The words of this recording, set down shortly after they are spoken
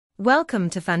Welcome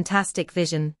to Fantastic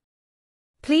Vision.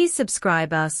 Please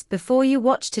subscribe us before you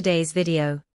watch today's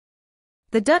video.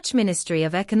 The Dutch Ministry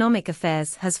of Economic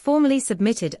Affairs has formally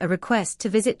submitted a request to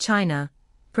visit China,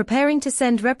 preparing to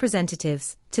send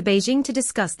representatives to Beijing to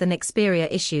discuss the Nexperia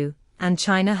issue, and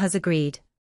China has agreed.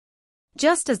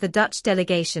 Just as the Dutch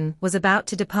delegation was about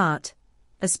to depart,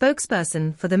 a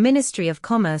spokesperson for the Ministry of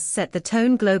Commerce set the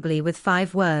tone globally with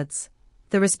 5 words: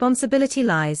 "The responsibility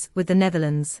lies with the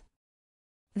Netherlands."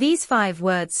 These 5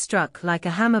 words struck like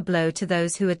a hammer blow to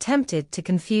those who attempted to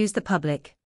confuse the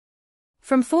public.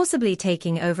 From forcibly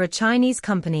taking over a Chinese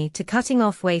company to cutting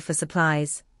off wafer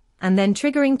supplies, and then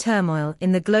triggering turmoil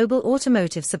in the global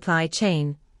automotive supply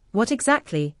chain, what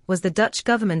exactly was the Dutch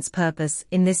government's purpose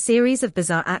in this series of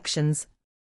bizarre actions?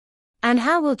 And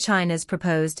how will China's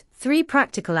proposed 3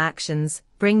 practical actions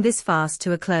bring this farce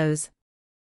to a close?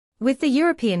 With the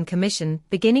European Commission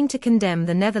beginning to condemn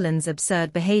the Netherlands'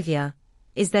 absurd behavior,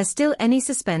 is there still any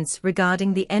suspense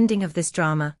regarding the ending of this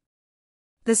drama?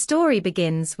 The story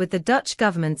begins with the Dutch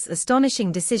government's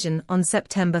astonishing decision on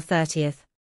September 30th.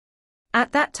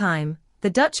 At that time, the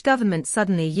Dutch government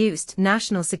suddenly used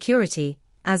national security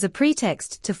as a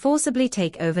pretext to forcibly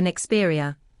take over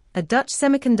Nexperia, a Dutch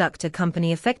semiconductor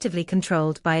company effectively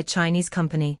controlled by a Chinese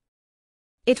company.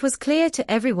 It was clear to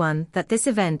everyone that this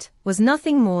event was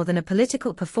nothing more than a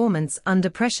political performance under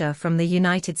pressure from the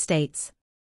United States.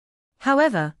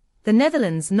 However, the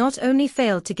Netherlands not only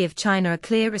failed to give China a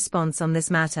clear response on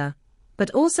this matter, but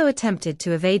also attempted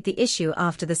to evade the issue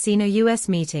after the Sino-US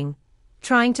meeting,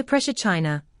 trying to pressure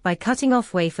China by cutting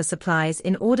off wafer supplies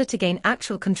in order to gain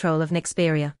actual control of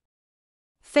Nexperia.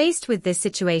 Faced with this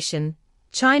situation,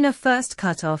 China first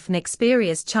cut off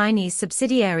Nexperia's Chinese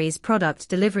subsidiaries' product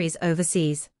deliveries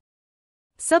overseas.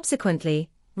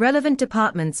 Subsequently, relevant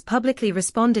departments publicly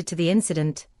responded to the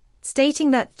incident, stating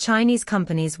that Chinese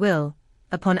companies will,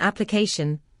 upon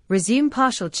application, resume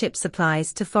partial chip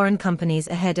supplies to foreign companies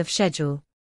ahead of schedule.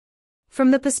 From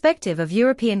the perspective of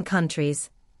European countries,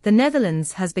 the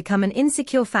Netherlands has become an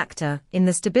insecure factor in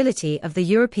the stability of the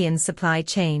European supply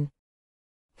chain.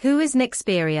 Who is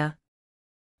Nexperia?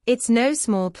 It's no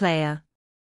small player.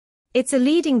 It's a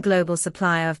leading global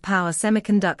supplier of power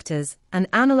semiconductors and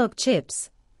analog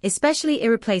chips, especially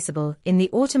irreplaceable in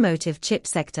the automotive chip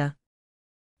sector.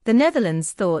 The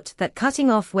Netherlands thought that cutting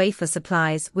off wafer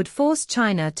supplies would force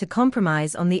China to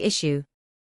compromise on the issue.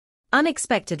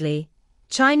 Unexpectedly,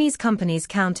 Chinese companies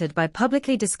countered by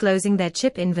publicly disclosing their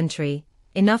chip inventory,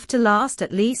 enough to last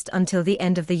at least until the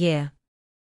end of the year.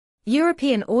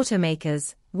 European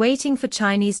automakers, waiting for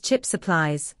Chinese chip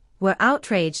supplies, were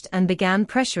outraged and began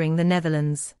pressuring the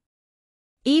Netherlands.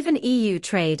 Even EU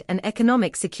Trade and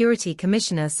Economic Security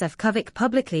Commissioner Šefčovič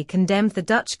publicly condemned the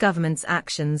Dutch government's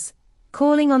actions,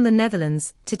 calling on the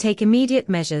Netherlands to take immediate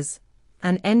measures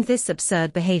and end this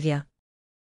absurd behavior.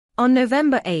 On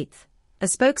November 8, a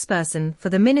spokesperson for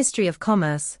the Ministry of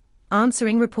Commerce,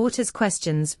 answering reporters'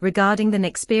 questions regarding the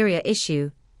Nexperia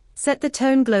issue, set the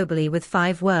tone globally with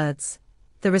 5 words: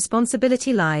 "The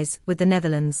responsibility lies with the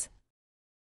Netherlands."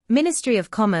 Ministry of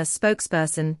Commerce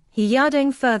spokesperson He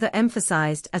Jarding further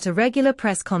emphasized at a regular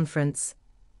press conference,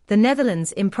 "The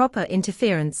Netherlands' improper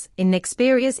interference in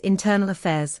Nexperia's internal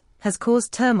affairs has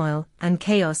caused turmoil and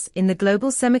chaos in the global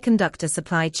semiconductor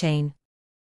supply chain."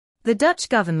 The Dutch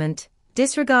government,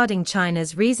 disregarding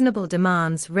China's reasonable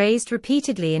demands raised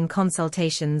repeatedly in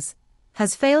consultations,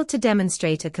 has failed to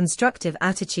demonstrate a constructive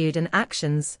attitude and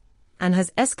actions, and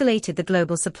has escalated the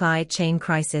global supply chain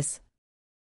crisis.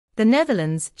 The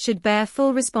Netherlands should bear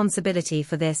full responsibility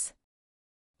for this.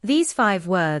 These 5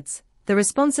 words, "The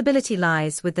responsibility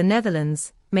lies with the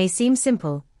Netherlands," may seem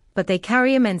simple, but they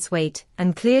carry immense weight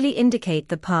and clearly indicate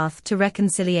the path to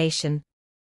reconciliation.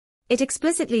 It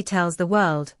explicitly tells the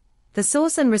world, the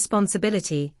source and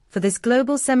responsibility for this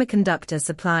global semiconductor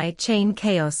supply chain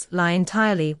chaos lie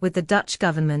entirely with the Dutch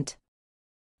government.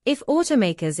 If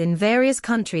automakers in various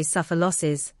countries suffer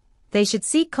losses, they should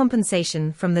seek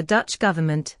compensation from the Dutch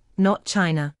government, not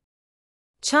China.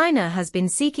 China has been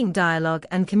seeking dialogue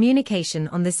and communication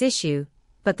on this issue,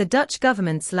 but the Dutch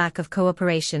government's lack of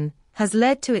cooperation has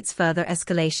led to its further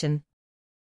escalation.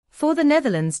 For the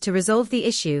Netherlands to resolve the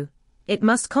issue, it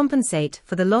must compensate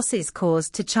for the losses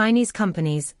caused to Chinese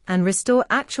companies and restore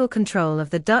actual control of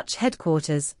the Dutch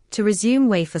headquarters to resume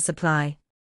wafer supply.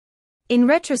 In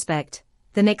retrospect,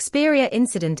 the Nexperia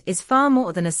incident is far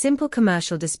more than a simple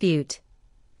commercial dispute.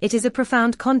 It is a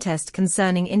profound contest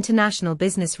concerning international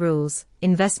business rules,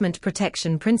 investment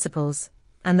protection principles,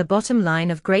 and the bottom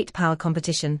line of great power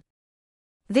competition.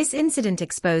 This incident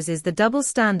exposes the double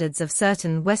standards of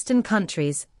certain Western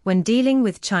countries when dealing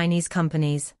with Chinese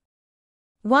companies.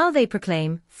 While they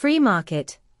proclaim free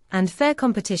market and fair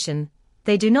competition,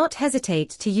 they do not hesitate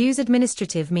to use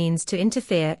administrative means to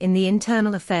interfere in the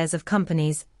internal affairs of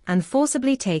companies and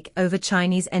forcibly take over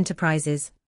Chinese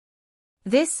enterprises.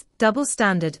 This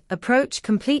double-standard approach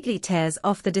completely tears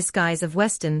off the disguise of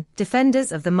Western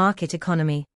defenders of the market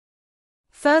economy.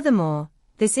 Furthermore,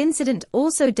 this incident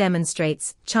also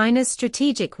demonstrates China's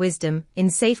strategic wisdom in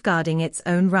safeguarding its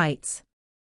own rights.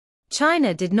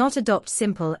 China did not adopt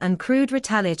simple and crude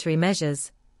retaliatory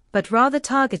measures, but rather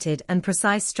targeted and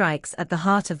precise strikes at the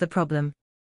heart of the problem.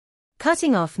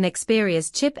 Cutting off Nexperia's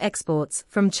chip exports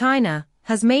from China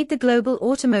has made the global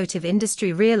automotive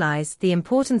industry realize the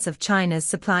importance of China's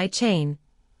supply chain,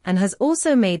 and has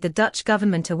also made the Dutch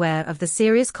government aware of the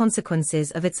serious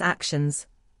consequences of its actions.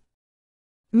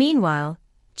 Meanwhile,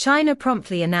 China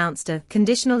promptly announced a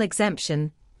conditional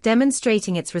exemption,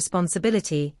 demonstrating its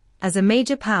responsibility as a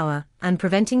major power and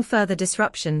preventing further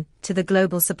disruption to the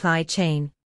global supply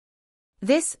chain.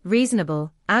 This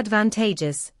reasonable,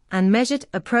 advantageous, and measured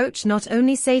approach not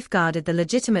only safeguarded the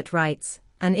legitimate rights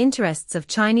and interests of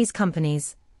Chinese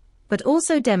companies, but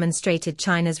also demonstrated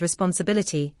China's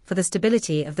responsibility for the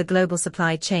stability of the global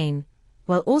supply chain,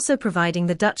 while also providing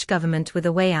the Dutch government with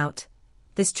a way out.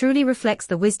 This truly reflects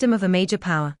the wisdom of a major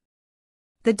power.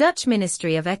 The Dutch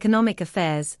Ministry of Economic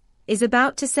Affairs is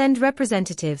about to send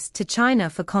representatives to China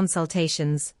for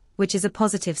consultations, which is a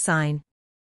positive sign.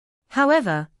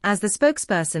 However, as the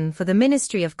spokesperson for the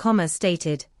Ministry of Commerce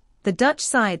stated, the Dutch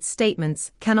side's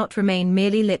statements cannot remain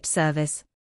merely lip service.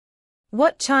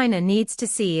 What China needs to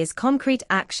see is concrete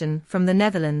action from the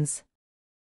Netherlands.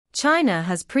 China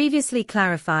has previously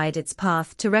clarified its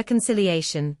path to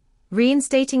reconciliation,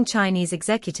 reinstating Chinese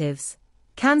executives,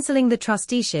 cancelling the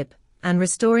trusteeship, and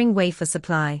restoring wafer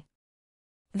supply.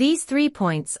 These 3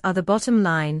 points are the bottom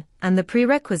line and the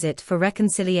prerequisite for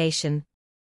reconciliation.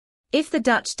 If the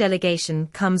Dutch delegation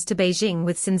comes to Beijing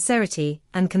with sincerity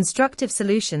and constructive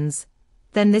solutions,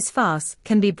 then this farce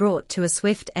can be brought to a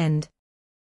swift end.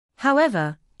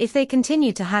 However, if they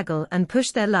continue to haggle and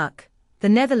push their luck, the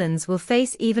Netherlands will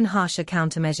face even harsher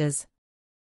countermeasures.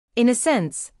 In a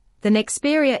sense, the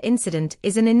Nexperia incident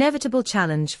is an inevitable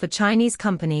challenge for Chinese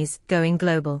companies going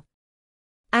global.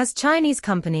 As Chinese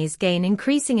companies gain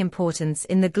increasing importance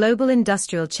in the global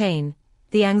industrial chain,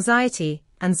 the anxiety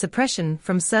and suppression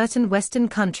from certain Western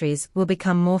countries will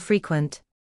become more frequent.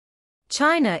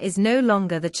 China is no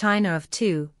longer the China of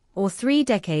 2 or 3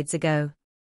 decades ago.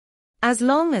 As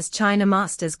long as China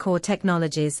masters core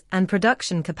technologies and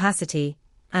production capacity,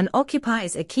 and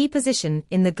occupies a key position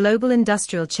in the global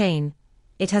industrial chain,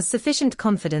 it has sufficient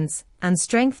confidence and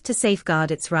strength to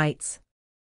safeguard its rights.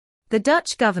 The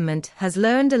Dutch government has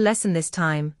learned a lesson this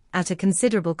time, at a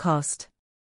considerable cost.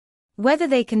 Whether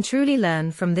they can truly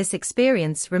learn from this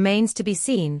experience remains to be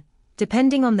seen,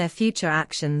 depending on their future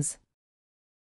actions.